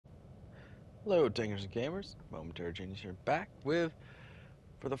Hello, Tankers and Gamers. Momentary Genius here, back with,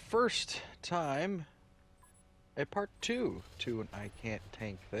 for the first time, a part 2 to an I Can't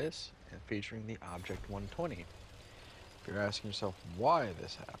Tank This, and featuring the Object 120. If you're asking yourself why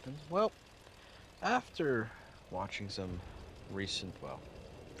this happened, well, after watching some recent,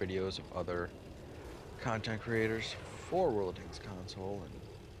 videos of other content creators for World of Tanks console,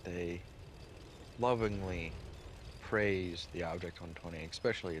 and they lovingly praise the Object 120,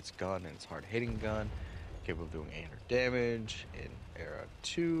 especially its gun and its hard-hitting gun, capable of doing 800 damage in Era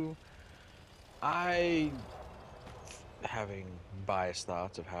 2. I, having biased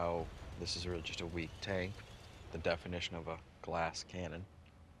thoughts of how this is really just a weak tank, the definition of a glass cannon,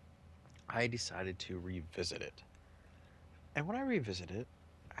 I decided to revisit it. And when I revisit it,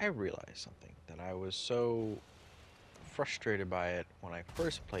 I realized something, that I was so frustrated by it when I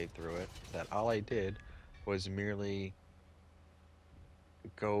first played through it that all I did was merely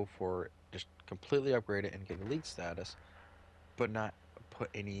go for just completely upgrade it and get elite status, but not put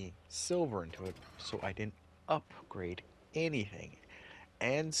any silver into it, so I didn't upgrade anything.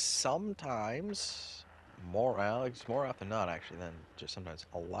 And sometimes, more often than not actually, than just sometimes,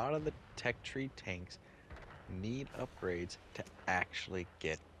 a lot of the tech tree tanks need upgrades to actually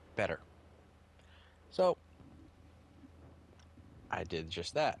get better. So I did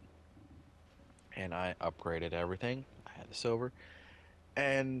just that, and I upgraded everything. I had the silver,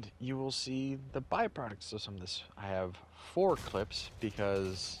 and you will see the byproducts of some of this. I have 4 clips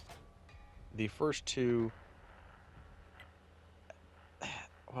because the first 2,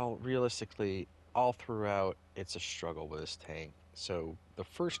 well, realistically, all throughout, it's a struggle with this tank. So the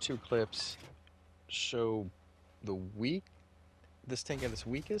first 2 clips show this tank at its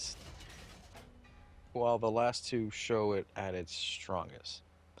weakest, while the last 2 show it at its strongest.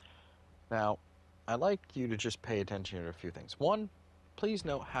 Now, I'd like you to just pay attention to a few things. One, please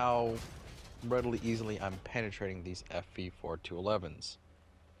note how readily, easily I'm penetrating these FV4211s.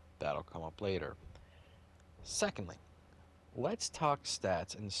 That'll come up later. Secondly, let's talk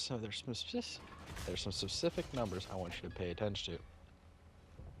stats, and so there's some specific numbers I want you to pay attention to.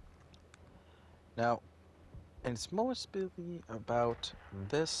 Now, and it's mostly about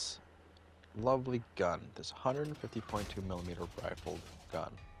this lovely gun, this 150.2mm rifled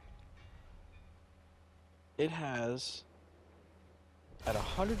gun. It has, at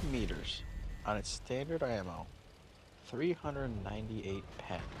 100 meters on its standard ammo, 398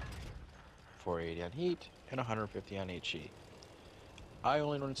 pen, 480 on heat, and 150 on HE. I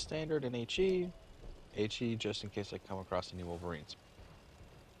only run standard and HE just in case I come across any Wolverines.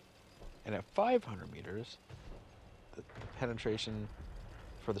 And at 500 meters, the penetration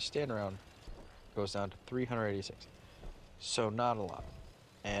for the stand round goes down to 386. So not a lot.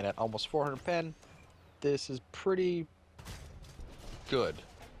 And at almost 400 pen, this is pretty good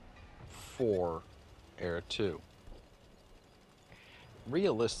for Era 2.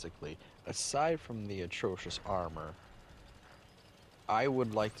 Realistically, aside from the atrocious armor, I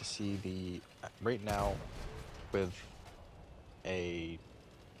would like to see right now, with I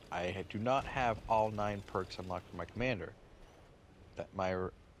do not have all 9 perks unlocked for my commander, that my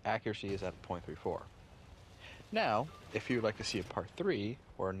accuracy is at 0.34. Now, if you would like to see a part 3,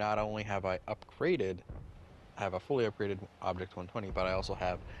 where not only have I have a fully upgraded Object 120, but I also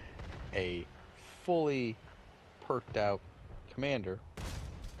have a fully perked out commander,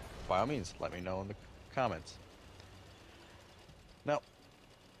 by all means, let me know in the comments. Now,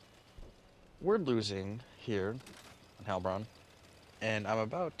 we're losing here in Helbron, and I'm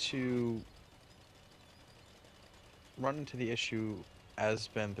about to run into the issue as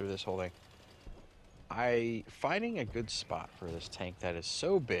been through this whole thing. Finding a good spot for this tank that is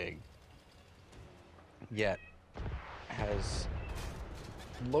so big, yet has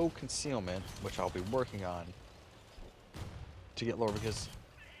low concealment, which I'll be working on to get lower, because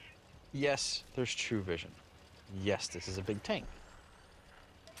yes, there's true vision. Yes, this is a big tank.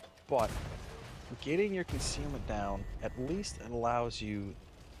 But getting your concealment down, at least it allows you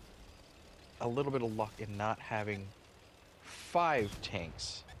a little bit of luck in not having 5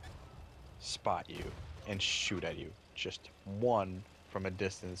 tanks spot you and shoot at you. Just one from a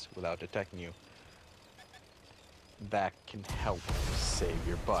distance without detecting you. That can help save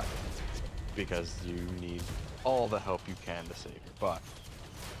your butt, because you need all the help you can to save your butt.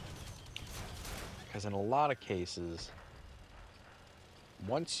 Because in a lot of cases,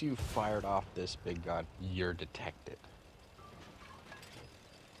 once you've fired off this big gun, you're detected.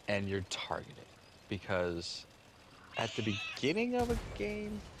 And you're targeted. Because at the beginning of a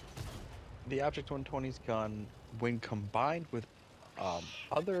game, the Object 120's gun, when combined with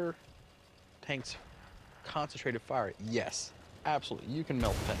other tanks' concentrated fire, yes, absolutely, you can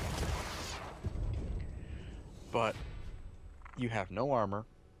melt the tank. but you have no armor.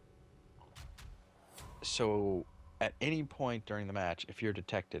 So at any point during the match, if you're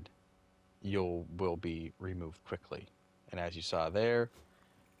detected, will be removed quickly. And as you saw there,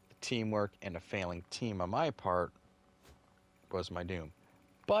 the teamwork and a failing team on my part was my doom.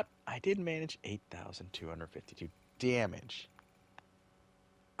 But I did manage 8,252 damage.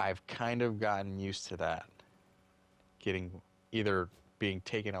 I've kind of gotten used to that. Getting either being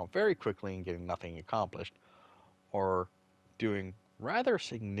taken out very quickly and getting nothing accomplished, or doing rather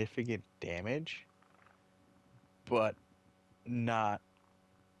significant damage, but not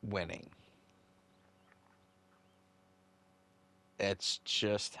winning. It's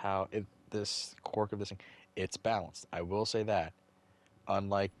just how this quirk of this thing, it's balanced. I will say that.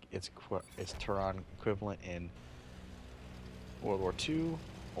 Unlike its Turon equivalent in World War II,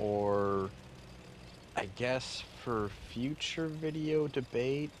 or I guess for future video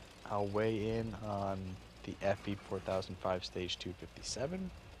debate, I'll weigh in on the FE 4005 Stage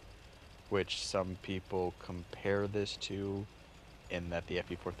 257, which some people compare this to, in that the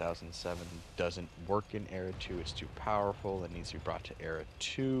FE 4007 doesn't work in Era 2, it's too powerful, it needs to be brought to Era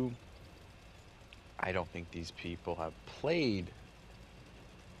 2. I don't think these people have played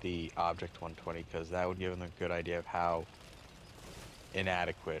the Object 120, because that would give them a good idea of how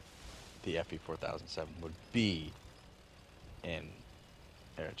inadequate the FE 4007 would be in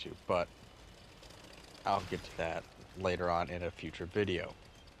Era 2, but I'll get to that later on in a future video.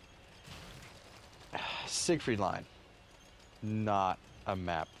 Siegfried Line, not a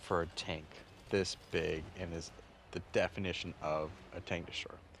map for a tank this big and is the definition of a tank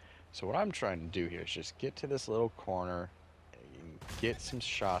destroyer. So what I'm trying to do here is just get to this little corner, get some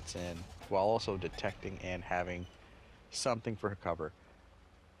shots in, while also detecting and having something for cover.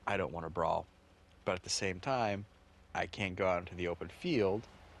 I don't want to brawl, but at the same time, I can't go out into the open field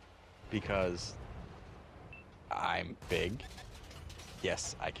because I'm big.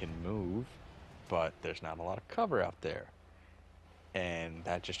 Yes, I can move, but there's not a lot of cover out there. And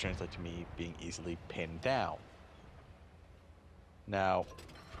that just translates to me being easily pinned down. Now,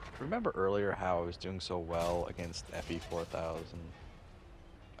 remember earlier how I was doing so well against FE 4000,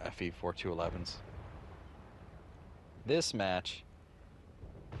 FE 4211s? This match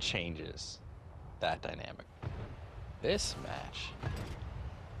changes that dynamic. This match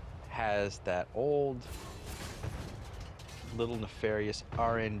has that old little nefarious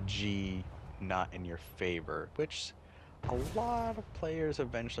RNG not in your favor, which a lot of players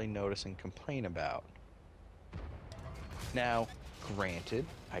eventually notice and complain about. Now, granted,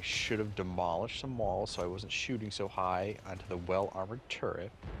 I should have demolished some walls so I wasn't shooting so high onto the well-armored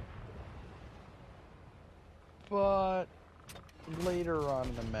turret, but later on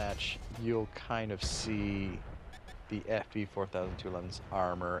in the match, you'll kind of see the FE 4211's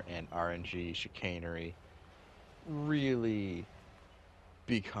armor and RNG chicanery really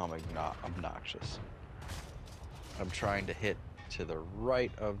become obnoxious. I'm trying to hit to the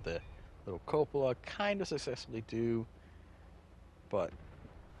right of the little cupola, kind of successfully do, but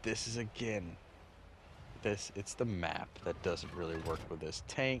this is again, it's the map that doesn't really work with this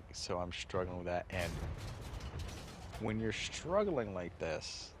tank, so I'm struggling with that. And when you're struggling like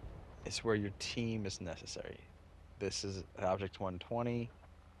this, it's where your team is necessary. This is Object 120.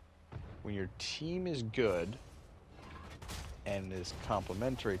 When your team is good and is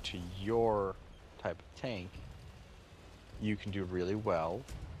complementary to your type of tank, you can do really well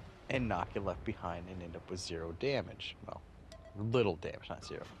and not get left behind and end up with 0 damage. Well, little damage, not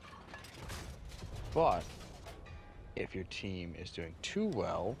 0. But if your team is doing too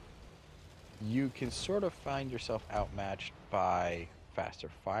well, you can sort of find yourself outmatched by faster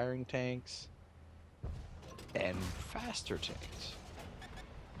firing tanks and faster tanks.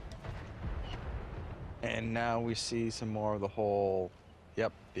 And now we see some more of the whole,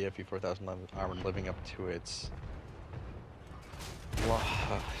 yep, the FE 4011 armor living up to its, well,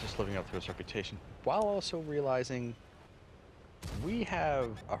 just living up to its reputation, while also realizing we have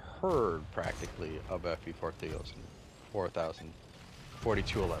a herd practically of FE 4000,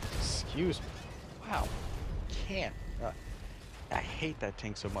 4211. Excuse me. Wow. Can't. I hate that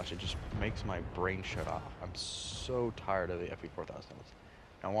tank so much, it just makes my brain shut off. I'm so tired of the FE 4000.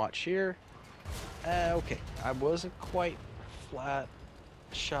 Now watch here. Okay, I wasn't quite flat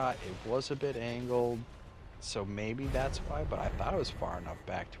shot. It was a bit angled, so maybe that's why, but I thought it was far enough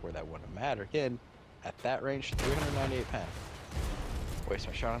back to where that wouldn't matter. Again, at that range, 398 pen. Waste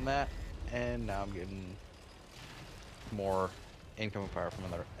my shot on that, and now I'm getting more incoming fire from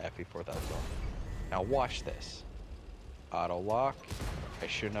another FE 4000. Now watch this. Auto lock. I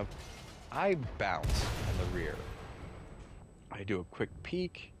shouldn't have. I bounce in the rear. I do a quick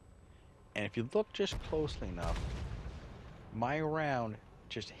peek, And if you look just closely enough, my round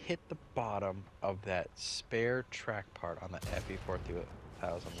just hit the bottom of that spare track part on the FE4011.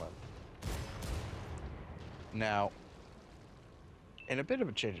 Now, in a bit of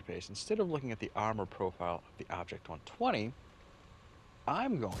a change of pace, instead of looking at the armor profile of the Object 120,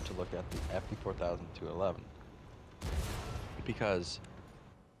 I'm going to look at the FE4211 because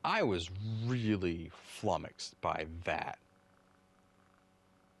I was really flummoxed by that.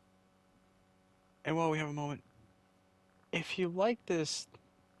 And while we have a moment, if you like this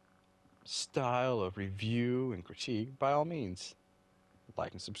style of review and critique, by all means,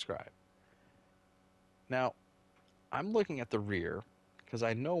 like and subscribe. Now, I'm looking at the rear because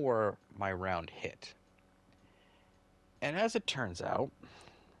I know where my round hit. And as it turns out,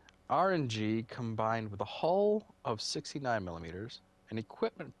 RNG combined with a hull of 69 millimeters, an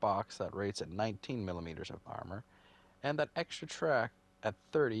equipment box that rates at 19 millimeters of armor, and that extra track at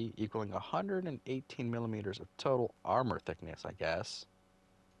 30, equaling 118 millimeters of total armor thickness, I guess.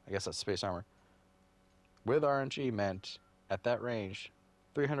 I guess that's space armor. With RNG meant, at that range,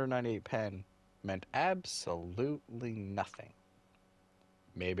 398 pen meant absolutely nothing.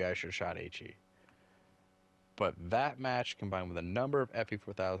 Maybe I should have shot HE. But that match, combined with a number of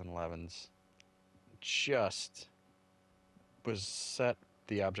FE4011s, just was set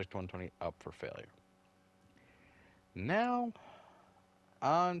the Object 120 up for failure. Now,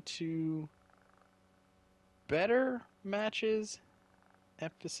 on to better matches,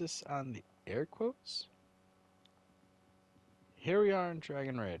 emphasis on the air quotes. Here we are in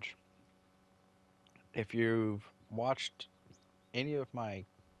Dragon Ridge. If you've watched any of my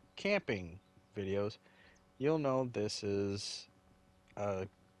camping videos, you'll know this is a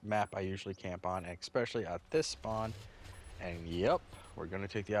map I usually camp on, especially at this spawn. And yep, we're going to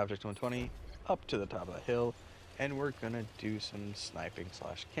take the Object 120 up to the top of the hill, and we're going to do some sniping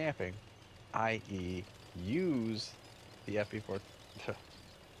slash camping, i.e. use the FE4,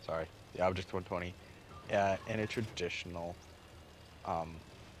 sorry, the Object 120 in a traditional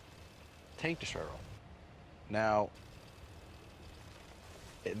tank destroyer role. Now,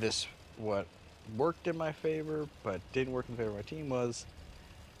 what worked in my favor but didn't work in favor of my team was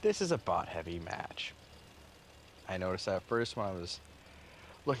this is a bot heavy match. I noticed that first when I was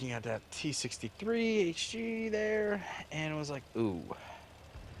looking at that T63 HG there, and it was like, ooh,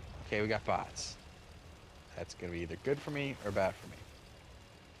 okay, we got bots. That's gonna be either good for me or bad for me.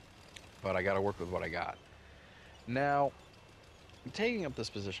 But I gotta work with what I got. Now, taking up this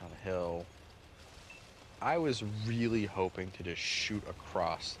position on the hill, I was really hoping to just shoot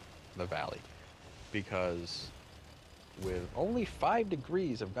across the valley, because with only 5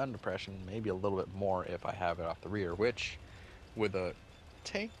 degrees of gun depression, maybe a little bit more if I have it off the rear, which with a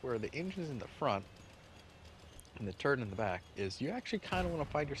tank where the engine's in the front and the turret in the back, is you actually kind of want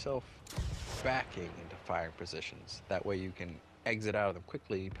to find yourself backing into firing positions. That way you can exit out of them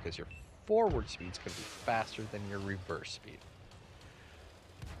quickly, because your forward speed's going to be faster than your reverse speed.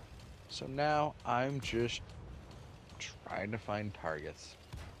 So now I'm just trying to find targets.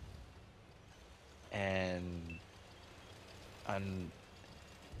 And on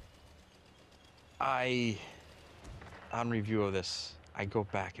review of this, I go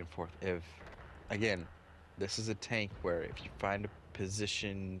back and forth. If, again, this is a tank where if you find a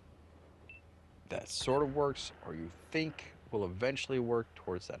position that sort of works, or you think will eventually work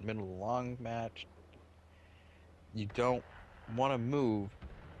towards that middle long match, you don't want to move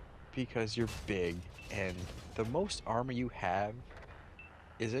because you're big, and the most armor you have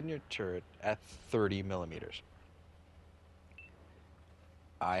is in your turret at 30 millimeters.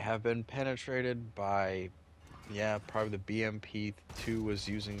 I have been penetrated by, yeah, probably the BMP2 was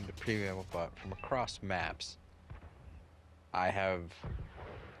using the premium, but from across maps, I have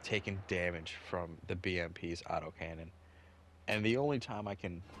taken damage from the BMP's autocannon. And the only time I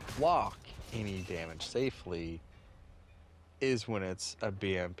can block any damage safely is when it's a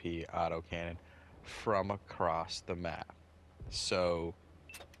BMP autocannon from across the map. So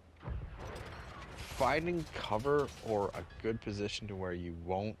finding cover or a good position to where you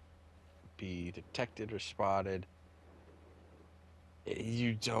won't be detected or spotted,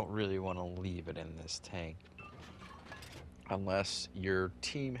 you don't really want to leave it in this tank unless your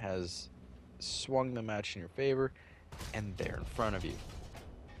team has swung the match in your favor and they're in front of you,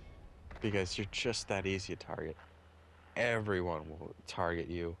 because you're just that easy to target. Everyone will target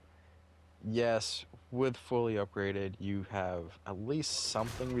you. Yes, with fully upgraded, you have at least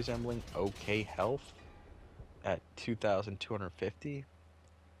something resembling okay health at 2,250,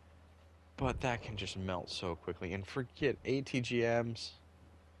 but that can just melt so quickly. And forget ATGMs,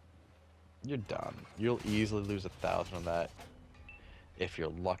 you're done. You'll easily lose 1,000 of that if you're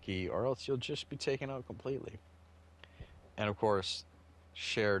lucky, or else you'll just be taken out completely. And of course,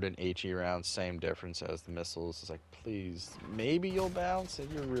 shared and HE rounds, same difference as the missiles. It's like, please, maybe you'll bounce, and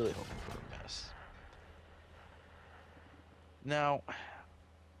you're really hoping for a miss. Now,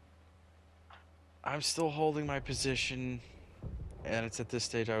 I'm still holding my position, and it's at this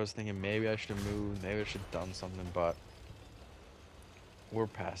stage I was thinking maybe I should have moved, maybe I should have done something, but we're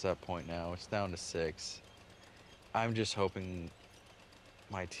past that point now. It's down to 6. I'm just hoping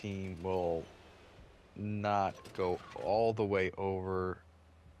my team will not go all the way over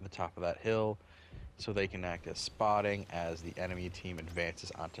the top of that hill so they can act as spotting as the enemy team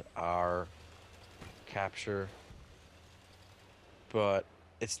advances onto our capture. But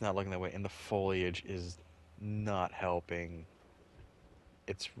it's not looking that way, and the foliage is not helping.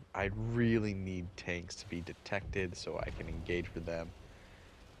 I really need tanks to be detected so I can engage with them,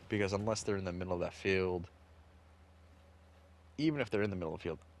 because unless they're in the middle of that field, even if they're in the middle of the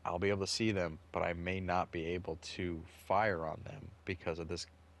field, I'll be able to see them, but I may not be able to fire on them because of this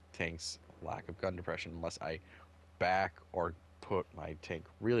tank's lack of gun depression unless I back or put my tank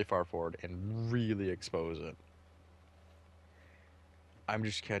really far forward and really expose it. I'm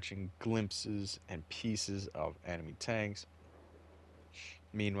just catching glimpses and pieces of enemy tanks.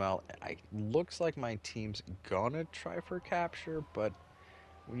 Meanwhile, it looks like my team's gonna try for capture, but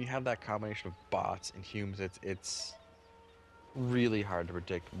when you have that combination of bots and humans, it's really hard to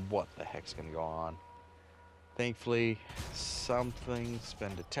predict what the heck's gonna go on. Thankfully, something's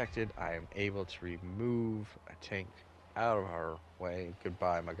been detected. I am able to remove a tank out of our way.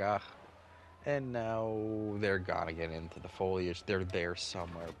 Goodbye, Magach. And now they're gone again into the foliage. They're there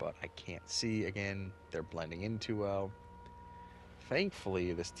somewhere, but I can't see again. They're blending in too well.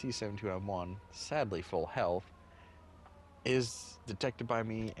 Thankfully, this T-72M1, sadly full health, is detected by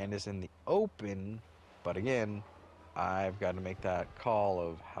me and is in the open, but again, I've got to make that call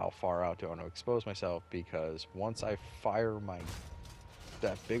of how far out do I want to expose myself, because once I fire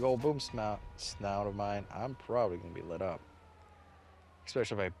that big old boom snout of mine, I'm probably going to be lit up.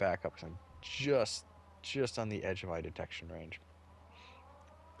 Especially if I back up, because I'm just on the edge of my detection range.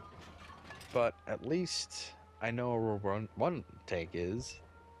 But at least I know where one tank is,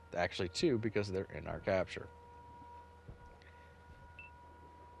 actually 2, because they're in our capture.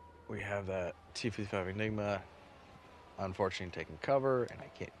 We have that T-55 Enigma, unfortunately taking cover, and I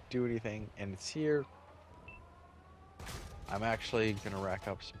can't do anything, and it's here. I'm actually going to rack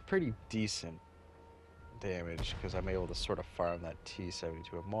up some pretty decent damage because I'm able to sort of fire on that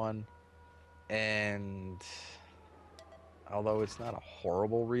T-72M1, and although it's not a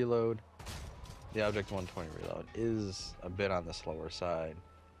horrible reload, the Object 120 reload is a bit on the slower side.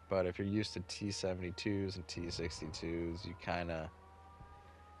 But if you're used to T-72s and T-62s,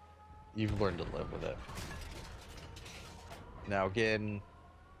 you've learned to live with it. Now again,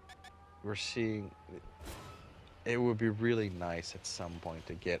 we're seeing, it would be really nice at some point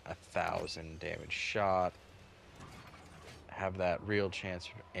to get 1,000 damage shot, have that real chance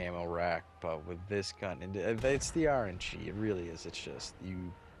for ammo rack, but with this gun, it's the RNG, it really is. It's just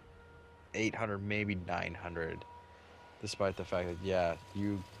 800, maybe 900, despite the fact that, yeah,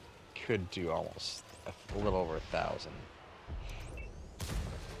 you could do almost a little over 1,000,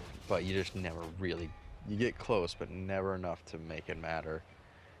 but you just never really, you get close, but never enough to make it matter.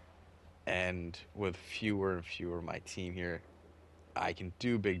 And with fewer and fewer of my team here, I can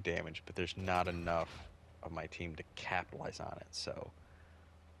do big damage, but there's not enough of my team to capitalize on it. So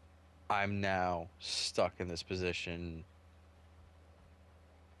I'm now stuck in this position,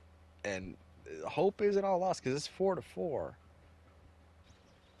 and hope isn't all lost because it's 4-4.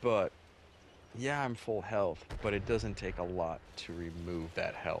 But yeah, I'm full health, but it doesn't take a lot to remove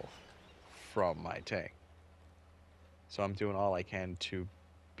that health from my tank. So I'm doing all I can to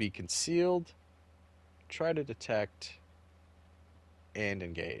be concealed, try to detect, and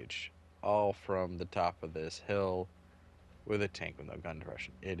engage, all from the top of this hill with a tank with no gun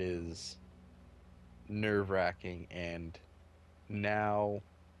depression. It is nerve-wracking, and now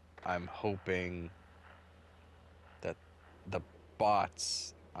I'm hoping that the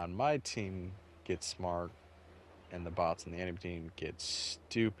bots on my team get smart and the bots on the enemy team get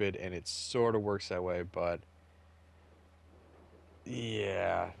stupid, and it sort of works that way, but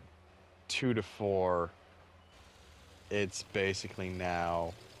yeah, 2-4, it's basically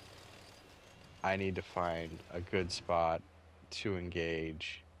now I need to find a good spot to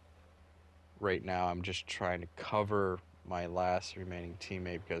engage. Right now I'm just trying to cover my last remaining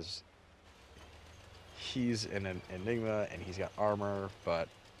teammate because he's in an Enigma and he's got armor, but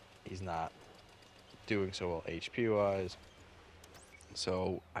he's not doing so well HP wise.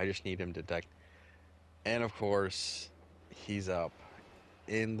 So I just need him to detect. And of course, he's up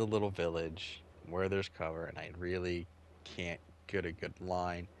in the little village where there's cover and I really can't get a good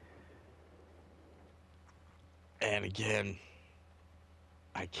line. And again,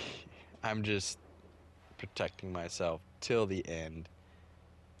 I can't, I'm just protecting myself till the end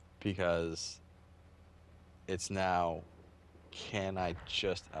because it's now, can I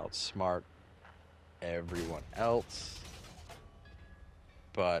just outsmart everyone else?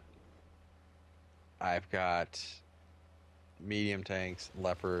 But I've got medium tanks,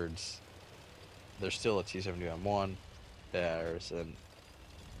 leopards. There's still a T-71. There's an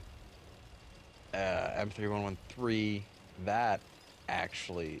M3113. That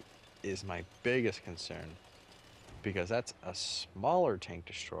actually is my biggest concern because that's a smaller tank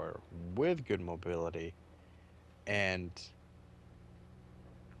destroyer with good mobility, and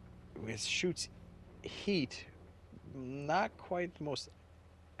it shoots heat. Not quite the most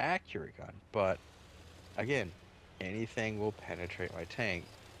accurate gun, but again, anything will penetrate my tank.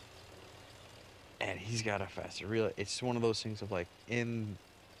 And he's got a faster reel. It's one of those things of like, in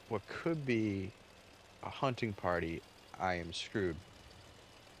what could be a hunting party, I am screwed.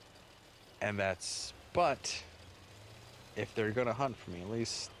 And that's, but if they're gonna hunt for me, at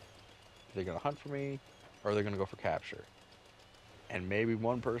least they're gonna hunt for me, or they're gonna go for capture. And maybe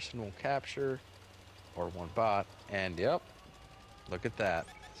one person will capture, or one bot, and yep, look at that.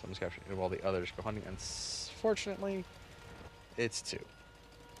 Someone's capturing while the others go hunting. And fortunately, it's two.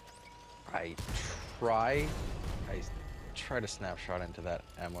 I try to snapshot into that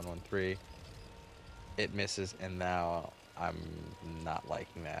M113. It misses, and now I'm not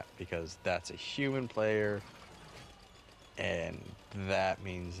liking that because that's a human player, and that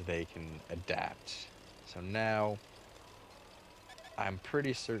means they can adapt. So now I'm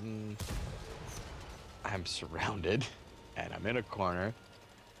pretty certain I'm surrounded and I'm in a corner.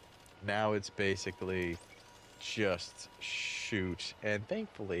 Now it's basically just shoot, and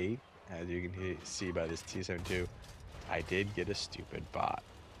thankfully, as you can see by this T-72, I did get a stupid bot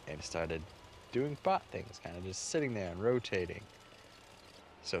and started doing bot things, kind of just sitting there and rotating.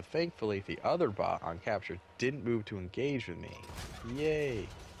 So thankfully, the other bot on capture didn't move to engage with me. Yay!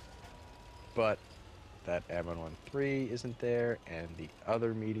 But that M113 isn't there, and the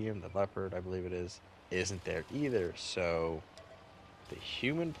other medium, the leopard, I believe it is, isn't there either. So the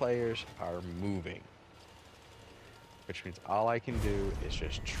human players are moving, which means all I can do is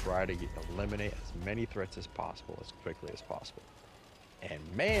just try to eliminate as many threats as possible, as quickly as possible. And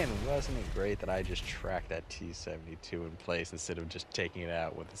man, wasn't it great that I just tracked that T-72 in place instead of just taking it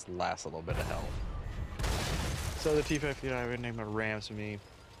out with this last little bit of health. So the T-59 Enigma rams me.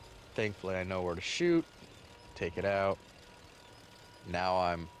 Thankfully, I know where to shoot, take it out. Now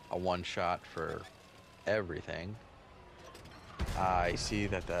I'm a one-shot for everything. I see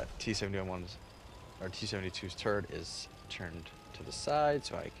that the T-71's or T-72's turret is turned to the side,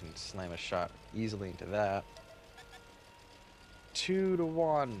 so I can slam a shot easily into that. 2 to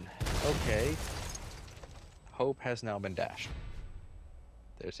 1. Okay. Hope has now been dashed.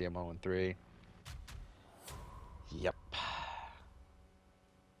 There's the M113. Yep.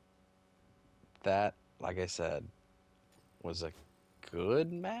 That, like I said, was a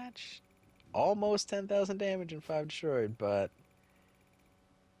good match. Almost 10,000 damage and 5 destroyed, but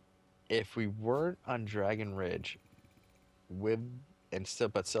if we weren't on Dragon Ridge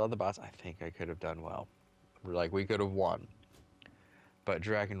but still on the bots, I think I could have done well. Like, we could have won. But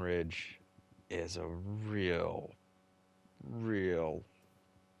Dragon Ridge is a real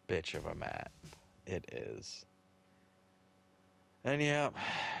bitch of a map. It is. And yeah,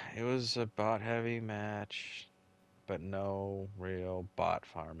 it was a bot heavy match, but no real bot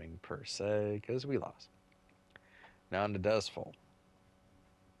farming per se, because we lost. Now on to Dustful.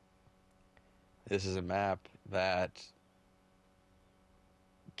 This is a map that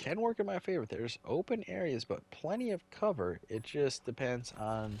can work in my favor. There's open areas, but plenty of cover. It just depends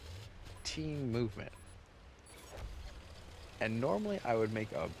on team movement. And normally I would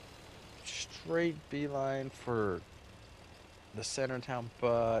make a straight beeline for the center of town,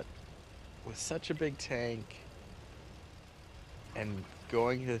 but with such a big tank and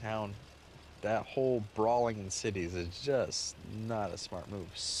going to the town, that whole brawling in cities is just not a smart move.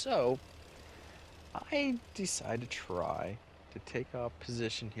 So I decided to try to take a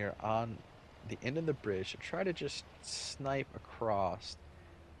position here on the end of the bridge to try to just snipe across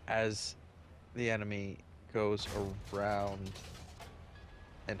as the enemy goes around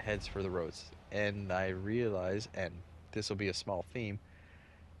and heads for the roads. And I realize, and this will be a small theme,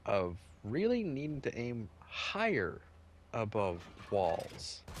 of really needing to aim higher above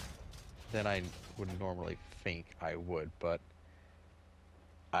walls than I would normally think I would, but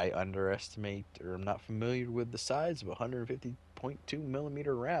I underestimate, or I'm not familiar with the size of 150 .2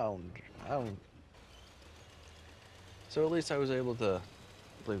 millimeter round. I don't. So at least I was able to,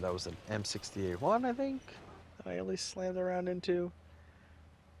 I believe that was an M68-1, I think, that I at least slammed around into.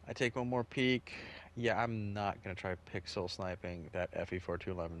 I take one more peek. Yeah, I'm not gonna try pixel sniping that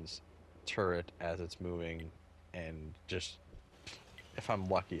FE4211's turret as it's moving, and just, if I'm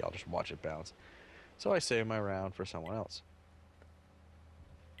lucky, I'll just watch it bounce. So I save my round for someone else.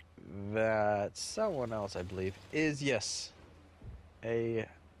 That someone else, I believe, is, yes, a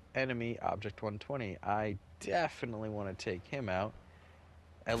enemy Object 120. I definitely want to take him out,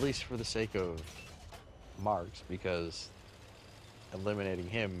 at least for the sake of marks, because eliminating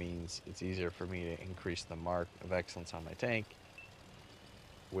him means it's easier for me to increase the mark of excellence on my tank,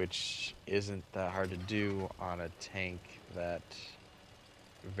 which isn't that hard to do on a tank that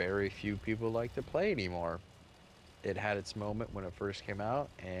very few people like to play anymore. It had its moment when it first came out,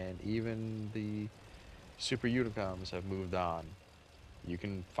 and even the Super Unicoms have moved on. You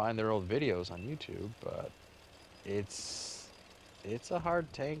can find their old videos on YouTube, but it's a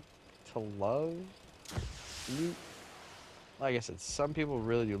hard tank to love. You, like I said, some people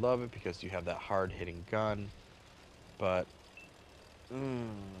really do love it because you have that hard-hitting gun, but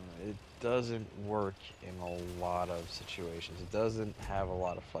it doesn't work in a lot of situations. It doesn't have a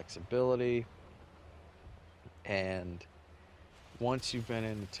lot of flexibility, and once you've been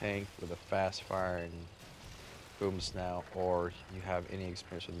in a tank with a fast-firing boom snout, or you have any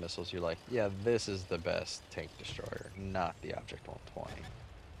experience with missiles, you're like, yeah, this is the best tank destroyer, not the Object 120.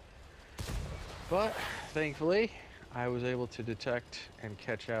 But thankfully, I was able to detect and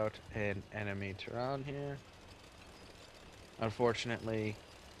catch out an enemy Tyran here. Unfortunately,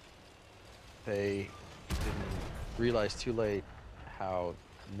 they didn't realize too late how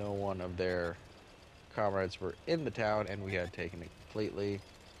no one of their comrades were in the town, and we had taken it completely.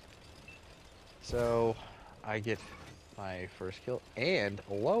 So I get my first kill, and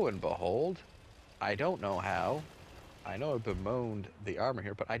lo and behold, I don't know how. I know I've bemoaned the armor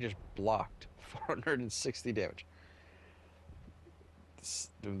here, but I just blocked 460 damage.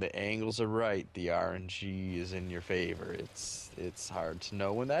 The angles are right. The RNG is in your favor. It's hard to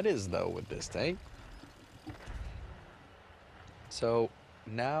know when that is, though, with this tank. So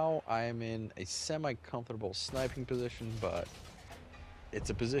now I am in a semi-comfortable sniping position, but it's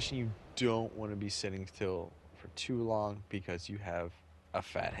a position you don't want to be sitting still for too long because you have a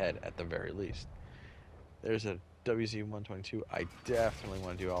fat head at the very least. There's a WZ-122. I definitely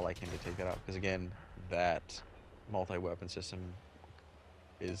want to do all I can to take that out because, again, that multi-weapon system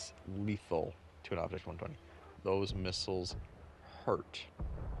is lethal to an Object 120. Those missiles hurt.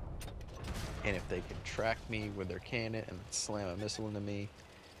 And if they can track me with their cannon and slam a missile into me,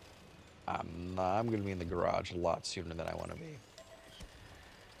 I'm going to be in the garage a lot sooner than I want to be.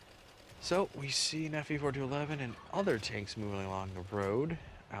 So we see an FE4211 and other tanks moving along the road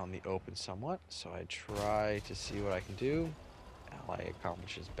out in the open somewhat. So I try to see what I can do. Ally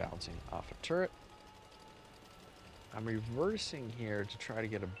accomplishes bouncing off a turret. I'm reversing here to try to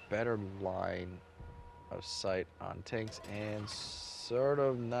get a better line of sight on tanks and sort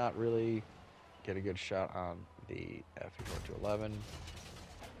of not really get a good shot on the FE4211.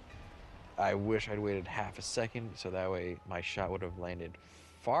 I wish I'd waited half a second so that way my shot would have landed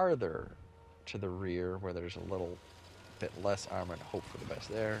farther to the rear where there's a little bit less armor and hope for the best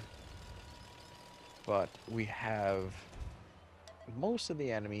there. But we have most of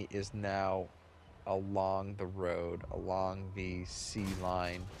the enemy is now along the road, along the sea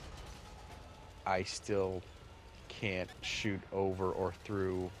line. I still can't shoot over or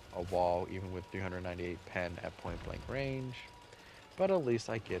through a wall even with 398 pen at point blank range, but at least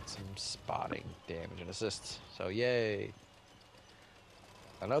I get some spotting damage and assists, so yay.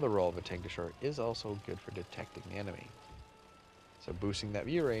 Another role of a tank destroyer is also good for detecting the enemy, so boosting that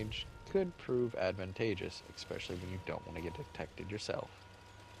view range could prove advantageous, especially when you don't want to get detected yourself.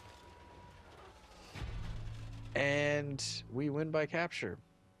 And we win by capture.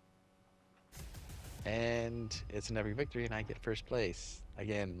 And it's an epic victory, and I get first place.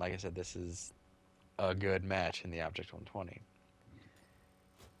 Again, like I said, this is a good match in the Object 120.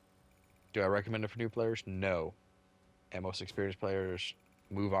 Do I recommend it for new players? No. And most experienced players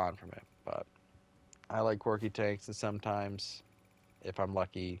move on from it. But I like quirky tanks, and sometimes, if I'm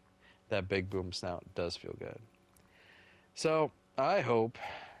lucky, that big boom snout does feel good. So, I hope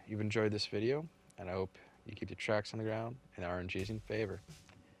you've enjoyed this video, and I hope you keep the tracks on the ground and RNG's in favor.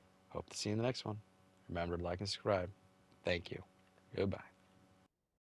 Hope to see you in the next one. Remember to like and subscribe. Thank you. Goodbye.